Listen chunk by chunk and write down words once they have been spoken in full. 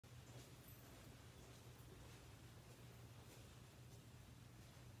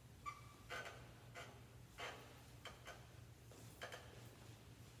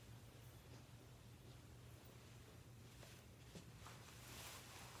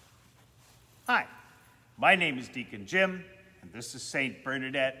Hi, my name is Deacon Jim, and this is St.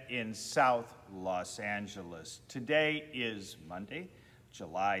 Bernadette in South Los Angeles. Today is Monday,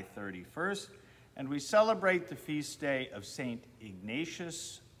 July 31st, and we celebrate the feast day of St.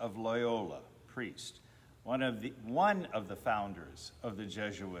 Ignatius of Loyola, priest, one of the founders of the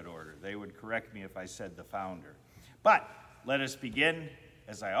Jesuit order. They would correct me if I said the founder. But let us begin,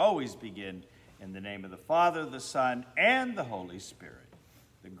 as I always begin, in the name of the Father, the Son, and the Holy Spirit.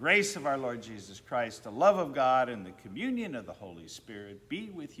 The grace of our Lord Jesus Christ, the love of God, and the communion of the Holy Spirit be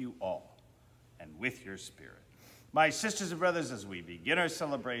with you all and with your spirit. My sisters and brothers, as we begin our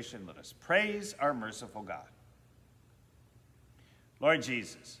celebration, let us praise our merciful God. Lord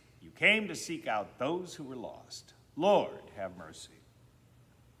Jesus, you came to seek out those who were lost. Lord, have mercy.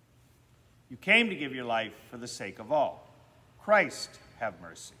 You came to give your life for the sake of all. Christ, have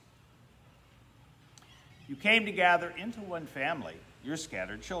mercy. You came to gather into one family your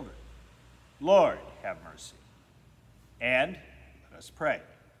scattered children. Lord, have mercy. And let us pray.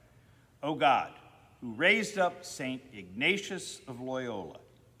 O God, who raised up St. Ignatius of Loyola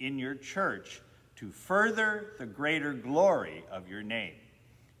in your church to further the greater glory of your name,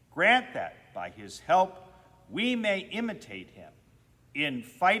 grant that by his help we may imitate him in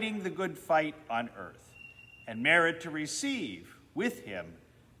fighting the good fight on earth and merit to receive with him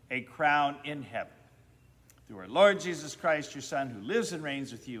a crown in heaven. Through our Lord Jesus Christ, your Son, who lives and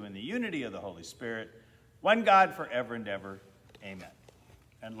reigns with you in the unity of the Holy Spirit, one God forever and ever. Amen.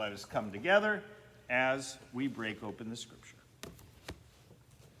 And let us come together as we break open the scripture.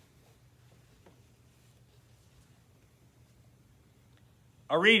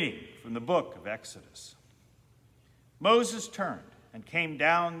 A reading from the book of Exodus. Moses turned and came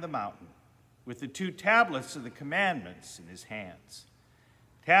down the mountain with the 2 tablets of the commandments in his hands.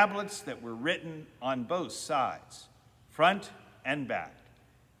 Tablets that were written on both sides, front and back.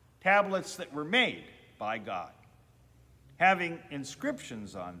 Tablets that were made by God, having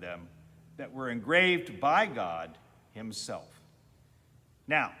inscriptions on them that were engraved by God himself.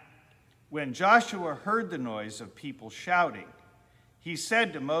 Now, when Joshua heard the noise of people shouting, he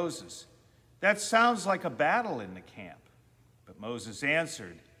said to Moses, "That sounds like a battle in the camp." But Moses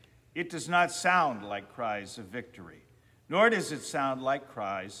answered, "It does not sound like cries of victory, nor does it sound like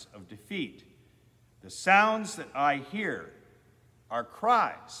cries of defeat. The sounds that I hear are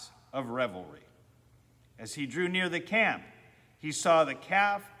cries of revelry." As he drew near the camp, he saw the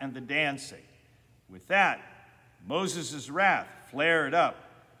calf and the dancing. With that, Moses' wrath flared up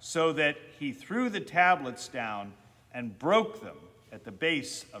so that he threw the tablets down and broke them at the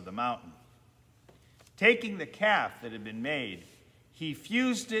base of the mountain. Taking the calf that had been made, he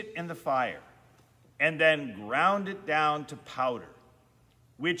fused it in the fire and then ground it down to powder,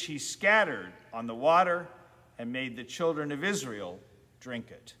 which he scattered on the water and made the children of Israel drink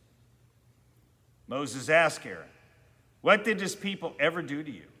it. Moses asked Aaron, "What did this people ever do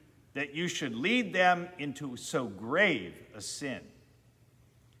to you, that you should lead them into so grave a sin?"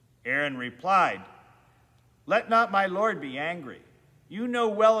 Aaron replied, "Let not my Lord be angry. You know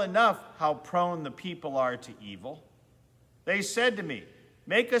well enough how prone the people are to evil. They said to me,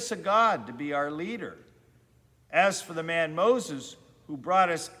 'Make us a god to be our leader.' As for the man Moses, who brought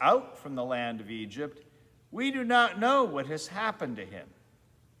us out from the land of Egypt, we do not know what has happened to him."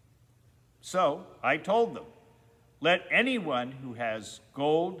 So I told them, "Let anyone who has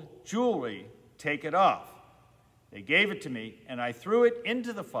gold jewelry take it off." They gave it to me, and I threw it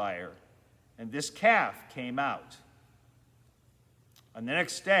into the fire, and this calf came out. On the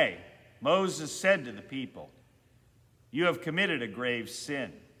next day, Moses said to the people, "You have committed a grave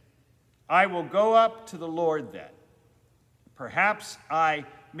sin. I will go up to the Lord then. Perhaps I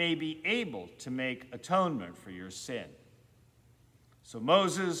may be able to make atonement for your sin." So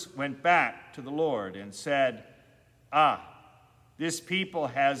Moses went back to the Lord and said, This people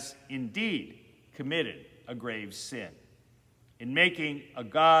has indeed committed a grave sin in making a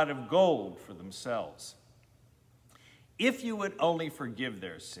god of gold for themselves. If you would only forgive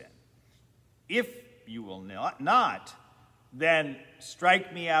their sin, if you will not, then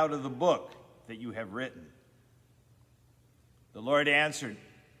strike me out of the book that you have written." The Lord answered,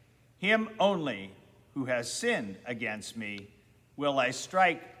 "Him only who has sinned against me will I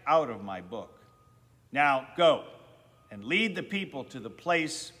strike out of my book. Now go and lead the people to the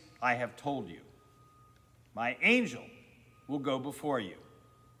place I have told you. My angel will go before you.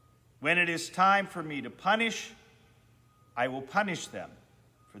 When it is time for me to punish, I will punish them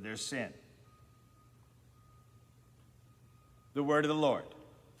for their sin." The word of the Lord.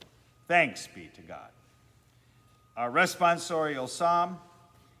 Thanks be to God. Our responsorial psalm,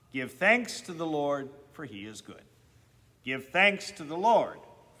 "Give thanks to the Lord, for he is good. Give thanks to the Lord,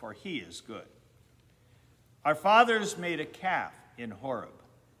 for he is good. Our fathers made a calf in Horeb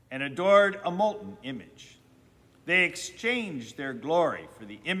and adored a molten image. They exchanged their glory for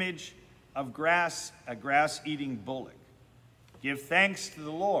the image of a grass-eating bullock. Give thanks to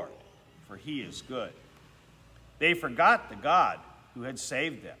the Lord, for he is good. They forgot the God who had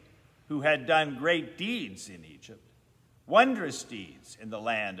saved them, who had done great deeds in Egypt, wondrous deeds in the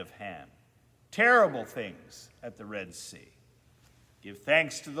land of Ham, terrible things at the Red Sea. Give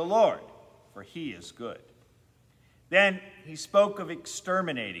thanks to the Lord, for he is good. Then he spoke of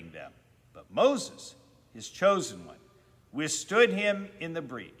exterminating them, but Moses, his chosen one, withstood him in the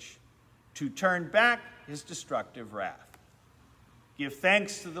breach to turn back his destructive wrath. Give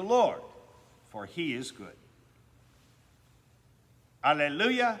thanks to the Lord, for he is good.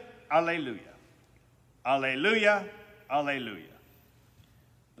 Alleluia, alleluia, alleluia, alleluia.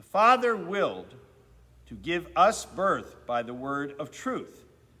 The Father willed to give us birth by the word of truth,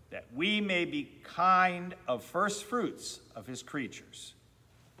 that we may be kind of first fruits of his creatures.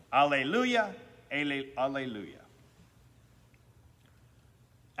 Alleluia, alleluia.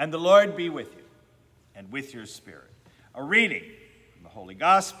 And the Lord be with you, and with your spirit. A reading from the Holy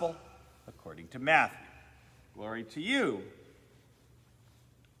Gospel according to Matthew. Glory to you,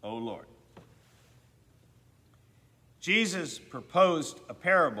 O Lord. Jesus proposed a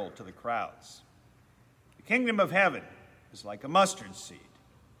parable to the crowds. The kingdom of heaven is like a mustard seed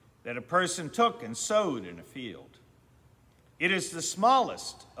that a person took and sowed in a field. It is the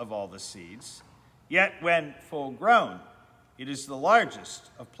smallest of all the seeds, yet when full grown, it is the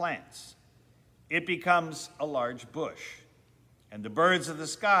largest of plants. It becomes a large bush, and the birds of the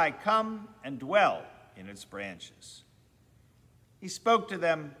sky come and dwell in its branches. He spoke to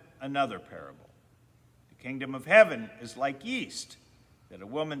them another parable. The kingdom of heaven is like yeast that a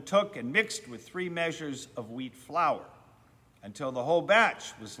woman took and mixed with 3 measures of wheat flour until the whole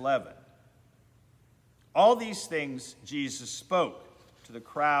batch was leavened. All these things Jesus spoke to the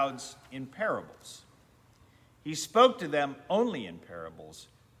crowds in parables. He spoke to them only in parables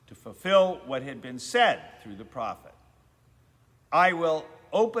to fulfill what had been said through the prophet. I will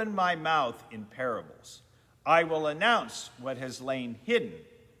open my mouth in parables. I will announce what has lain hidden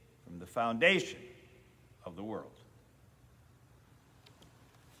from the foundation of the world.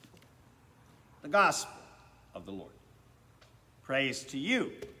 The Gospel of the Lord. Praise to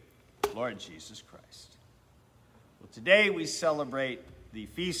you, Lord Jesus Christ. Well, today we celebrate the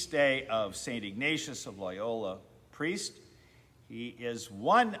feast day of St. Ignatius of Loyola, priest. He is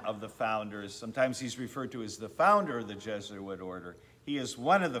one of the founders. Sometimes he's referred to as the founder of the Jesuit order. He is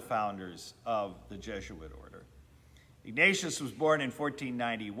one of the founders of the Jesuit order. Ignatius was born in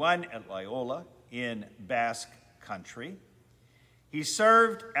 1491 at Loyola in Basque country. He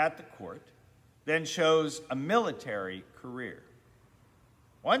served at the court, then chose a military career.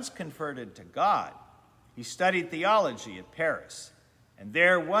 Once converted to God, he studied theology at Paris, and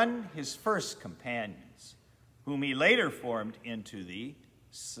there won his first companions, whom he later formed into the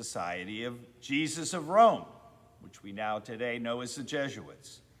Society of Jesus of Rome, which we now today know as the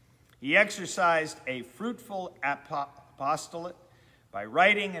Jesuits. He exercised a fruitful apostolate by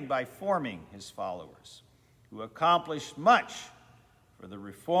writing and by forming his followers, who accomplished much for the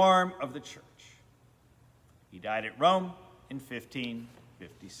reform of the church. He died at Rome in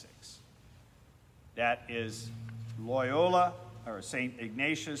 1556. That is Loyola, or St.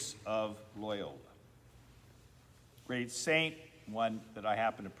 Ignatius of Loyola. Great saint, one that I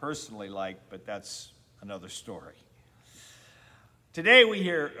happen to personally like, but that's another story. Today we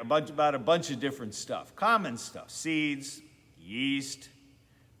hear about a bunch of different stuff, common stuff, seeds, yeast,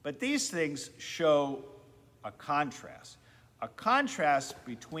 but these things show a contrast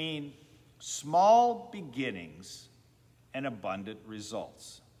between small beginnings and abundant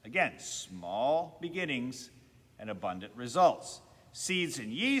results. Again, small beginnings and abundant results. Seeds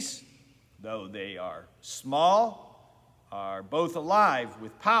and yeast, though they are small, are both alive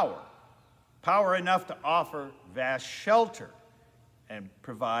with power enough to offer vast shelter and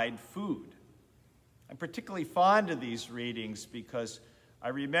provide food. I'm particularly fond of these readings because I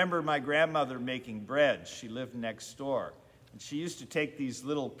remember my grandmother making bread. She lived next door, and she used to take these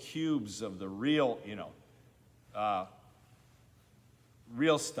little cubes of the real,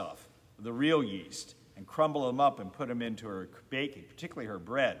 real stuff, the real yeast, and crumble them up and put them into her baking, particularly her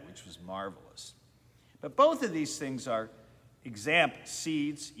bread, which was marvelous. But both of these things are examples,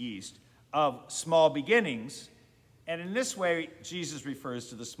 seeds, yeast, of small beginnings, and in this way, Jesus refers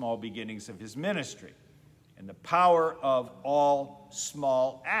to the small beginnings of his ministry and the power of all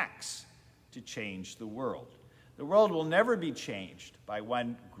small acts to change the world. The world will never be changed by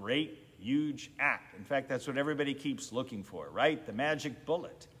one great, huge act. In fact, that's what everybody keeps looking for, right? The magic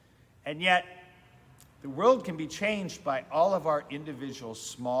bullet. And yet, The world can be changed by all of our individual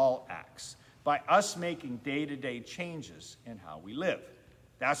small acts, by us making day-to-day changes in how we live.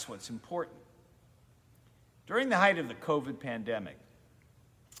 That's what's important. During the height of the COVID pandemic,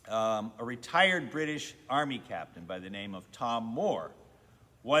 a retired British Army captain by the name of Tom Moore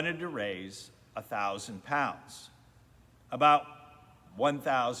wanted to raise 1,000 pounds, about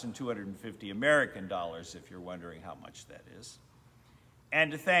 1,250 American dollars, if you're wondering how much that is.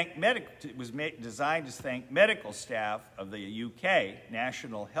 And it was designed to thank medical staff of the UK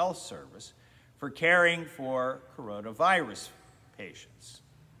National Health Service for caring for coronavirus patients.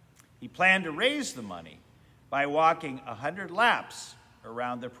 He planned to raise the money by walking 100 laps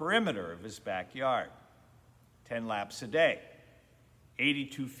around the perimeter of his backyard, 10 laps a day,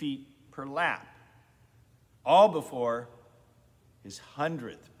 82 feet per lap, all before his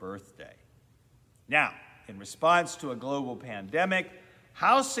 100th birthday. Now, in response to a global pandemic,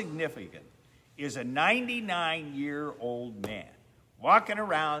 how significant is a 99-year-old man walking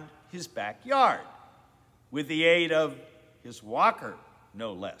around his backyard with the aid of his walker,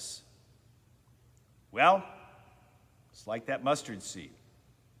 no less? Well, it's like that mustard seed.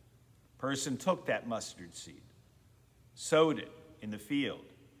 A person took that mustard seed, sowed it in the field.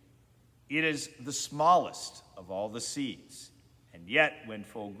 It is the smallest of all the seeds, and yet, when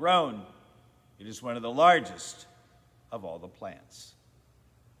full grown, it is one of the largest of all the plants.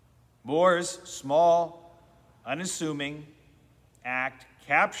 Moore's small, unassuming act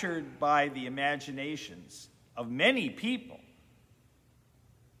captured by the imaginations of many people.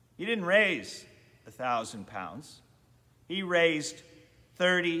 He didn't raise 1,000 pounds. He raised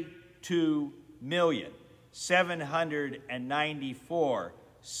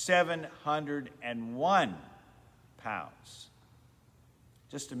 32,794,701 pounds.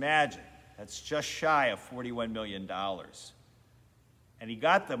 Just imagine, that's just shy of $41 million. And he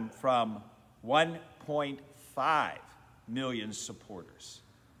got them from 1.5 million supporters.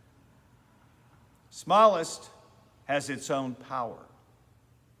 Smallest has its own power.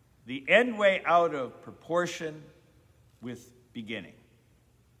 The end way out of proportion with beginning.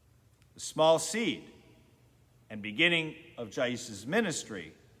 The small seed and beginning of Jesus'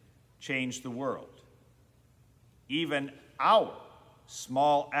 ministry changed the world. Even our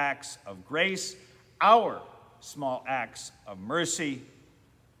small acts of grace, our small acts of mercy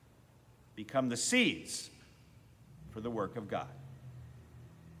become the seeds for the work of God.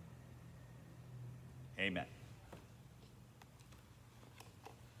 Amen.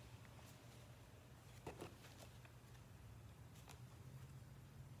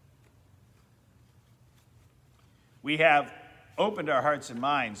 We have opened our hearts and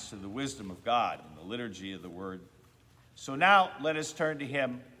minds to the wisdom of God in the liturgy of the Word. So now let us turn to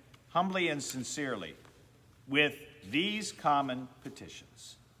Him humbly and sincerely with these common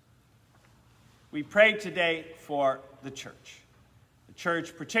petitions. We pray today for the church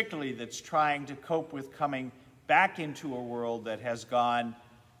particularly that's trying to cope with coming back into a world that has gone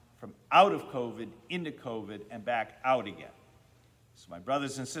from out of COVID into COVID and back out again. So my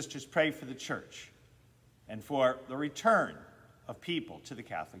brothers and sisters, pray for the church and for the return of people to the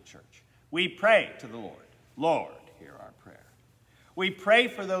Catholic Church. We pray to the Lord. Lord, hear our prayer. We pray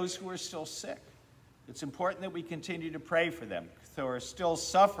for those who are still sick. It's important that we continue to pray for them who are still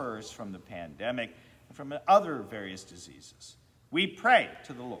sufferers from the pandemic and from other various diseases. We pray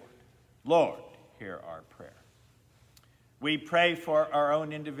to the Lord. Lord, hear our prayer. We pray for our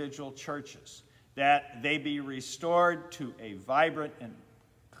own individual churches, that they be restored to a vibrant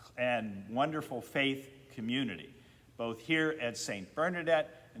and wonderful faith community, both here at St.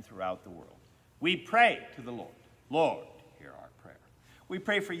 Bernadette and throughout the world. We pray to the Lord. Lord, hear our prayer. We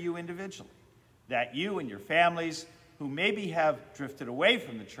pray for you individually, that you and your families who maybe have drifted away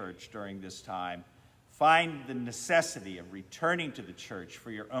from the church during this time find the necessity of returning to the church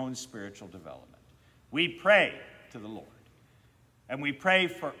for your own spiritual development. We pray to the Lord. And we pray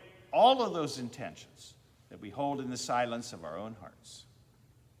for all of those intentions that we hold in the silence of our own hearts.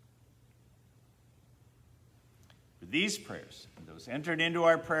 For these prayers and those entered into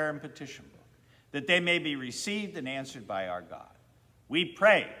our prayer and petition book, that they may be received and answered by our God, we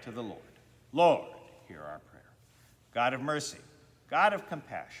pray to the Lord. Lord, hear our prayer. God of mercy, God of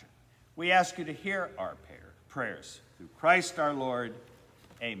compassion, we ask you to hear our prayers. Through Christ our Lord,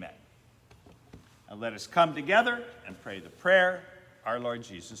 amen. And let us come together and pray the prayer our Lord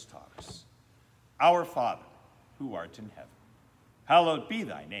Jesus taught us. Our Father, who art in heaven, hallowed be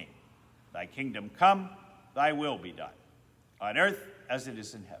thy name. Thy kingdom come, thy will be done, on earth as it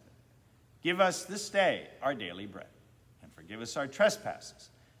is in heaven. Give us this day our daily bread, and forgive us our trespasses,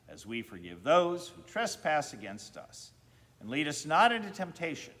 as we forgive those who trespass against us. And lead us not into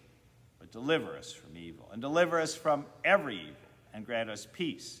temptation, but but deliver us from evil, and deliver us from every evil, and grant us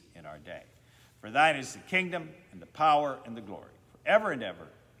peace in our day. For thine is the kingdom, and the power, and the glory, forever and ever.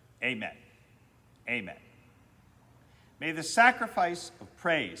 Amen. Amen. May the sacrifice of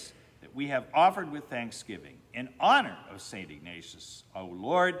praise that we have offered with thanksgiving in honor of St. Ignatius, O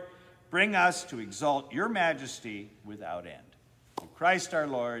Lord, bring us to exalt your majesty without end. Through Christ our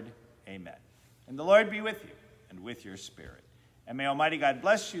Lord, amen. And the Lord be with you, and with your spirit. And may Almighty God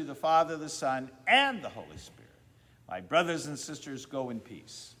bless you, the Father, the Son, and the Holy Spirit. My brothers and sisters, go in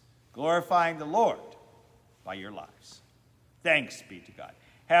peace, glorifying the Lord by your lives. Thanks be to God.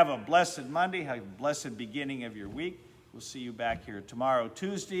 Have a blessed Monday. Have a blessed beginning of your week. We'll see you back here tomorrow,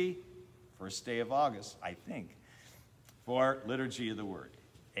 Tuesday, first day of August, I think, for Liturgy of the Word.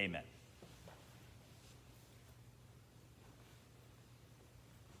 Amen.